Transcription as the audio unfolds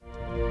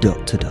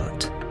Dot to Dot,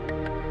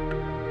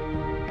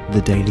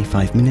 the daily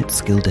 5-minute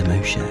skill demo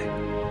show.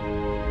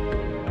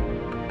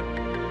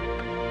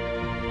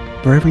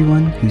 For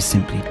everyone who's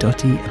simply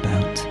dotty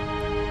about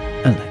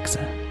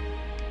Alexa.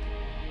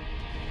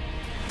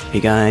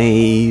 Hey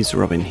guys,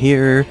 Robin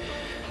here.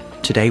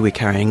 Today we're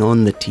carrying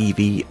on the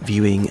TV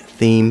viewing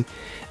theme,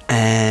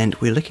 and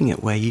we're looking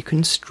at where you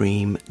can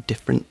stream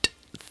different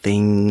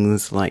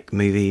things like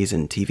movies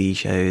and TV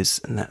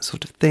shows and that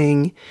sort of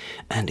thing.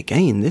 And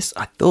again, this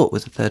I thought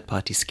was a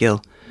third-party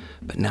skill,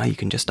 but now you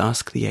can just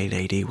ask the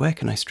A-lady, where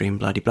can I stream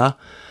blah-de-blah,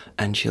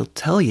 and she'll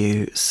tell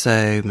you,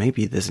 so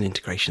maybe there's an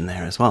integration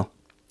there as well.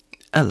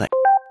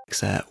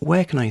 Alexa,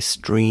 where can I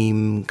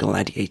stream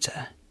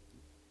Gladiator?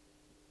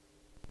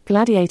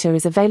 Gladiator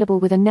is available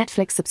with a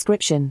Netflix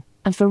subscription,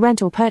 and for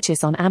rent or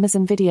purchase on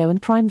Amazon Video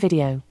and Prime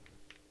Video.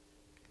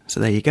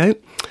 So there you go.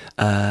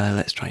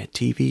 Let's try a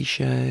TV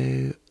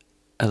show.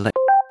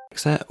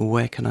 Alexa,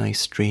 where can I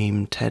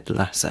stream Ted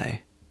Lasso?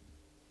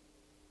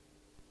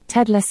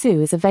 Ted Lasso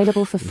is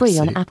available for free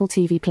on Apple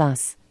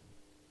TV+.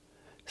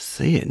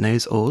 See, it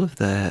knows all of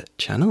the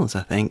channels,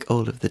 I think,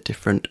 all of the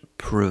different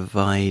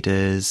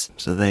providers.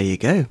 So there you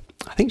go.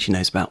 I think she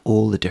knows about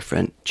all the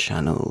different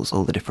channels,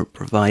 all the different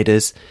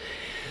providers.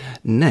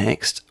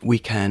 Next, we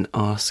can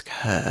ask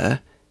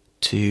her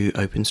to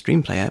open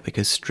Streamplayer,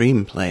 because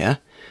Streamplayer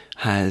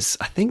has,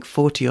 I think,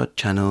 40-odd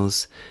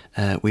channels.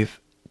 We've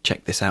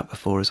checked this out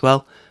before as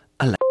well.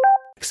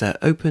 Alexa,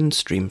 open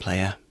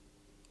Streamplayer.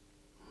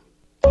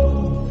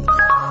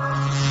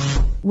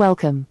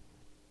 Welcome.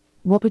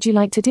 What would you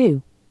like to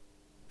do?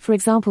 For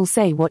example,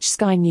 say watch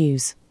Sky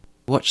News.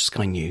 Watch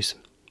Sky News.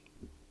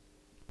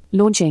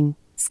 Launching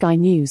Sky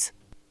News.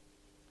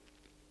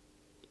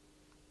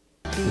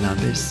 Now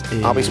this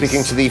is... I'll be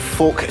speaking to the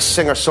folk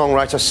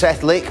singer-songwriter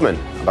Seth Lakeman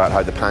about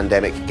how the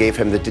pandemic gave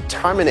him the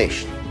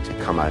determination to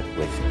come out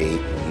with a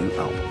new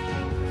album.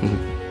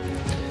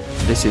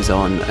 This is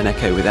on an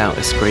Echo without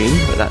a screen,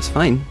 but that's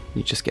fine.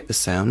 You just get the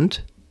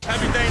sound.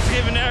 Happy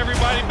Thanksgiving to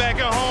everybody back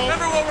at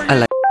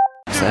home.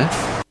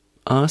 Alexa,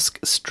 ask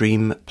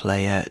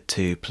Streamplayer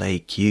to play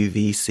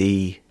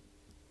QVC.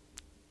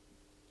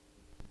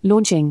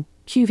 Launching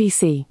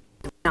QVC.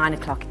 9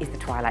 o'clock is the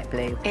Twilight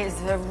Blue. It's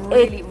a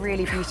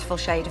really beautiful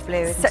shade of blue,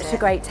 isn't Such a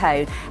great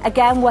tone.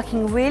 Again,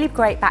 working really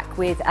great back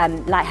with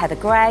light heather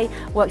grey,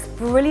 works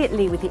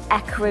brilliantly with the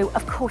ecru.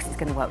 Of course it's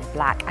going to work with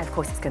black, and of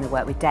course it's going to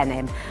work with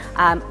denim.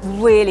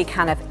 Really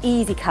kind of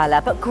easy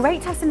colour, but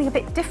great to have something a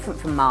bit different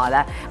from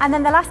Marla. And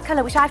then the last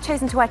colour, which I've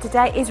chosen to wear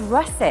today, is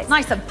russet.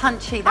 Nice and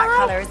punchy, that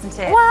colour, isn't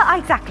it? Well,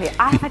 exactly.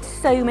 I've had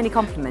so many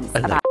compliments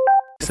about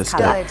this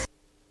colour.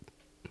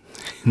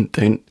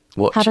 Don't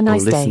watch Have a or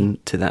nice listen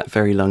day. to that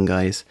very long,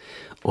 guys,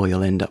 or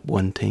you'll end up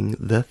wanting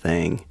the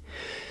thing.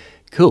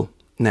 Cool.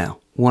 Now,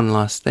 one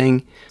last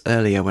thing.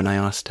 Earlier when I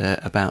asked her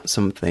about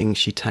something,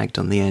 she tagged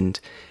on the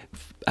end,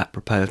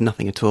 apropos of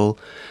nothing at all.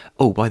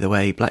 Oh, by the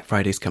way, Black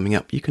Friday's coming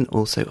up. You can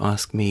also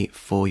ask me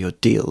for your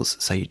deals.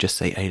 So you just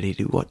say, hey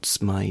lady,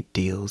 what's my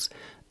deals?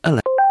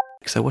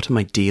 Alexa, what are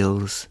my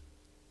deals?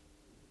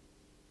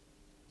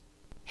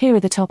 Here are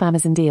the top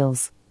Amazon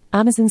deals.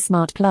 Amazon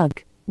Smart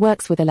Plug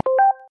works with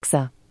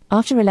Alexa.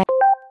 After Alexa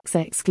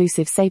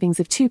exclusive savings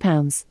of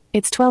 £2,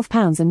 it's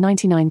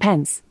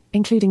 £12.99,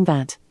 including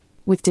VAT.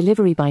 With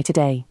delivery by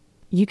today,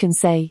 you can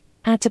say,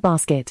 add to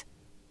basket.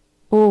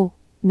 Or,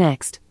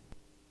 next.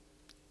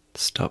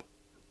 Stop.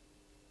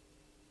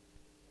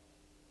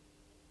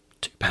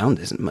 £2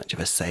 isn't much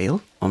of a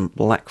sale. On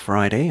Black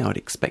Friday, I would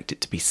expect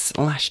it to be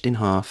slashed in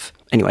half.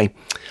 Anyway,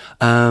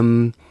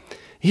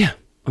 yeah,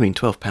 I mean,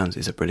 £12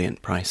 is a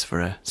brilliant price for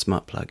a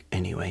smart plug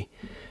anyway.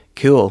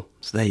 Cool.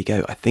 So there you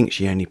go. I think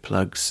she only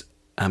plugs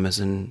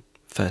Amazon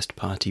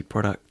first-party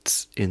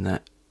products in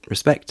that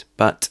respect,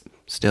 but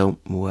still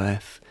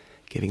worth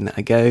giving that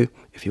a go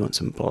if you want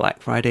some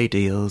Black Friday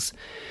deals.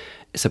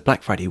 It's a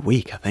Black Friday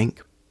week, I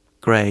think.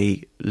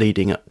 Grey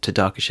leading up to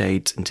darker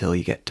shades until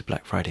you get to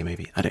Black Friday,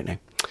 maybe. I don't know.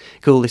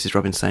 Cool. This is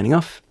Robin signing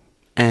off,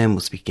 and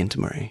we'll speak again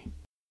tomorrow.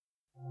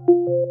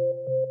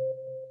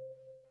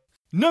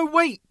 No,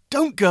 wait,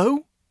 don't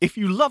go. If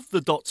you love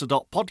the Dot to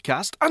Dot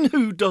podcast, and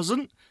who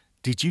doesn't,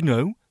 did you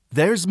know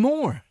there's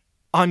more?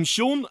 I'm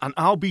Sean, and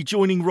I'll be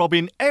joining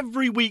Robin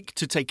every week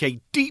to take a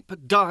deep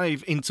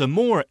dive into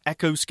more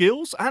Echo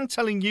skills and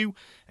telling you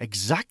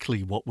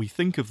exactly what we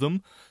think of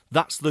them.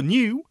 That's the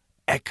new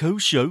Echo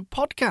Show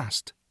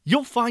podcast.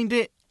 You'll find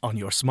it on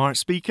your smart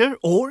speaker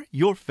or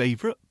your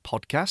favourite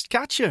podcast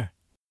catcher.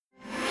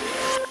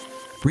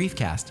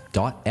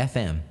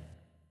 Briefcast.fm